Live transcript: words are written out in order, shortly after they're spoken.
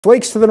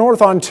Flakes to the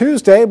north on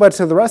Tuesday, but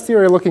the rest of the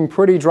area looking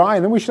pretty dry.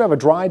 And then we should have a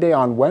dry day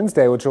on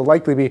Wednesday, which will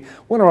likely be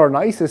one of our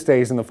nicest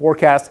days in the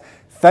forecast.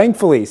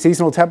 Thankfully,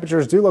 seasonal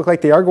temperatures do look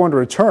like they are going to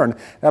return.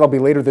 That'll be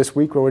later this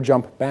week where we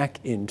jump back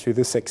into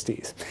the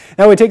 60s.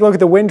 Now we take a look at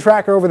the wind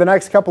tracker over the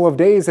next couple of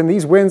days, and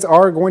these winds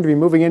are going to be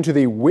moving into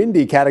the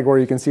windy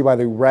category. You can see by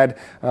the red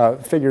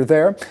figure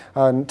there.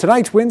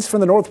 Tonight, winds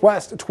from the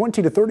northwest,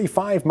 20 to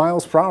 35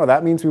 miles per hour.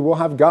 That means we will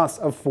have gusts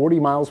of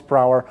 40 miles per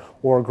hour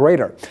or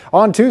greater.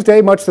 On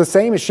Tuesday, much the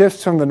same. It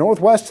shifts from the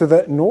northwest to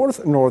the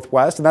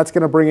north-northwest, and that's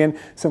going to bring in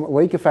some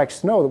lake effect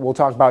snow that we'll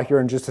talk about here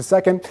in just a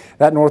second.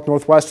 That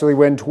north-northwesterly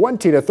wind,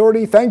 20 to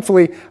 30.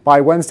 Thankfully,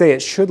 by Wednesday,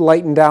 it should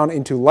lighten down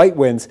into light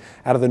winds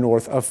out of the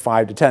north of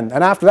 5 to 10.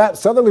 And after that,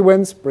 southerly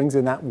winds brings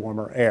in that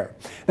warmer air.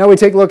 Now we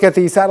take a look at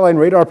the satellite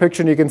radar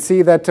picture, and you can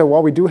see that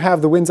while we do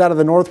have the winds out of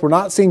the north, we're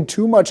not seeing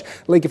too much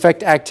lake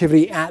effect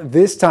activity at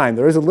this time.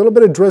 There is a little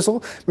bit of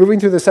drizzle moving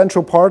through the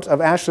central part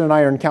of Ashland and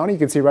Iron County. You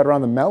can see right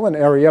around the Mellon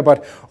area,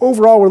 but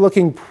overall we're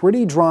looking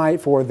pretty dry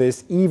for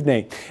this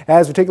evening.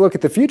 As we take a look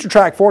at the future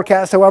track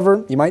forecast,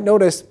 however, you might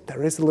notice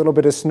there is a little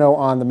bit of snow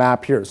on the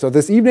map here. So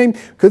this evening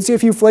could see a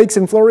few flakes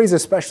and flurries,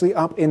 especially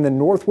up in the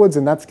northwoods,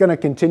 and that's going to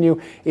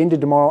continue into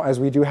tomorrow as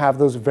we do have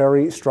those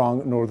very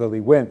strong northerly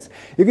winds.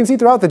 You can see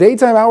throughout the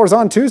daytime hours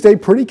on Tuesday,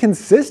 pretty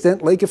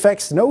consistent lake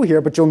effect snow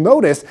here, but you'll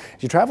notice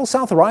as you travel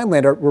south of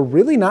Rhinelander, we're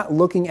really not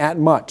looking at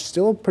much.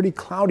 Still a pretty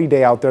cloudy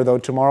day out there though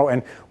tomorrow,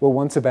 and we'll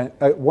once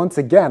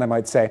again, I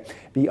might say,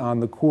 be on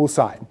the cool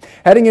side.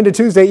 Heading into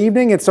Tuesday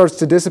evening, it starts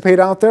to dissipate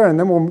out there, and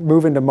then we'll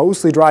move into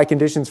mostly dry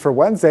conditions for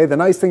Wednesday. The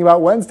nice thing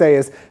about Wednesday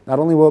is not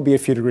only will it be a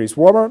few degrees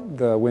warmer,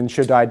 the wind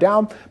should die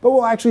down, but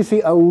we'll actually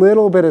see a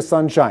little bit of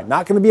sunshine.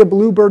 Not going to be a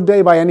bluebird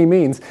day by any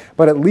means,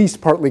 but at least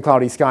partly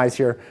cloudy skies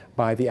here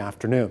by the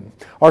afternoon.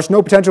 Our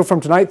snow potential from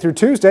tonight through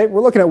Tuesday,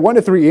 we're looking at 1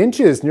 to 3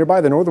 inches nearby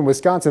the northern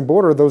Wisconsin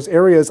border. Those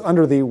areas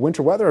under the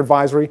winter weather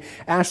advisory,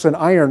 Ashland,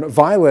 Iron,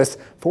 Vilas,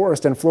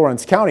 Forest, and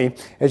Florence County.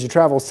 As you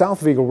travel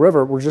south of Eagle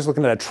River, we're just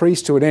looking at a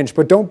trace to an inch,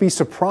 but don't be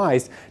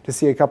surprised to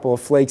see a couple of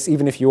flakes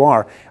even if you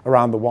are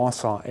around the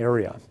Wausau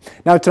area.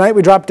 Now tonight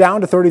we drop down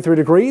to 33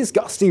 degrees,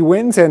 gusty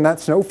winds and that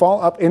snowfall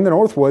up in the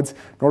northwoods.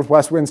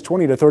 Northwest winds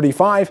 20 to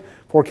 35.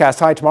 Forecast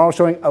high tomorrow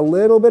showing a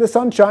little bit of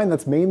sunshine.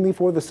 That's mainly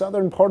for the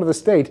southern part of the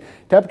state.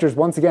 Temperatures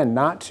once again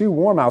not too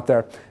warm out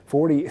there.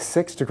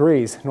 46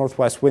 degrees.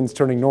 Northwest winds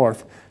turning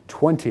north.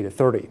 20 to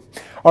 30.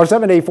 Our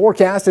 7-day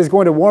forecast is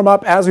going to warm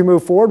up as we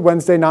move forward.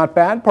 Wednesday not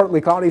bad,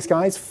 partly cloudy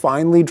skies,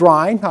 finally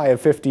dry, high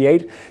of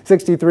 58,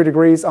 63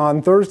 degrees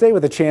on Thursday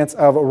with a chance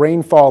of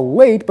rainfall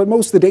late, but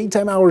most of the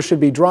daytime hours should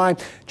be dry.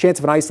 Chance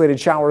of an isolated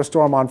shower or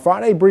storm on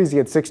Friday, breezy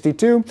at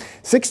 62,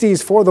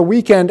 60s for the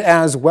weekend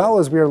as well,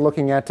 as we are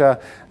looking at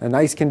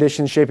nice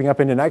conditions shaping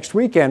up into next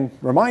weekend.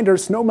 Reminder,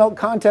 snow melt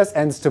contest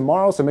ends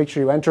tomorrow, so make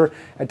sure you enter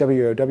at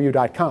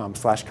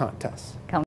WOW.com/contest.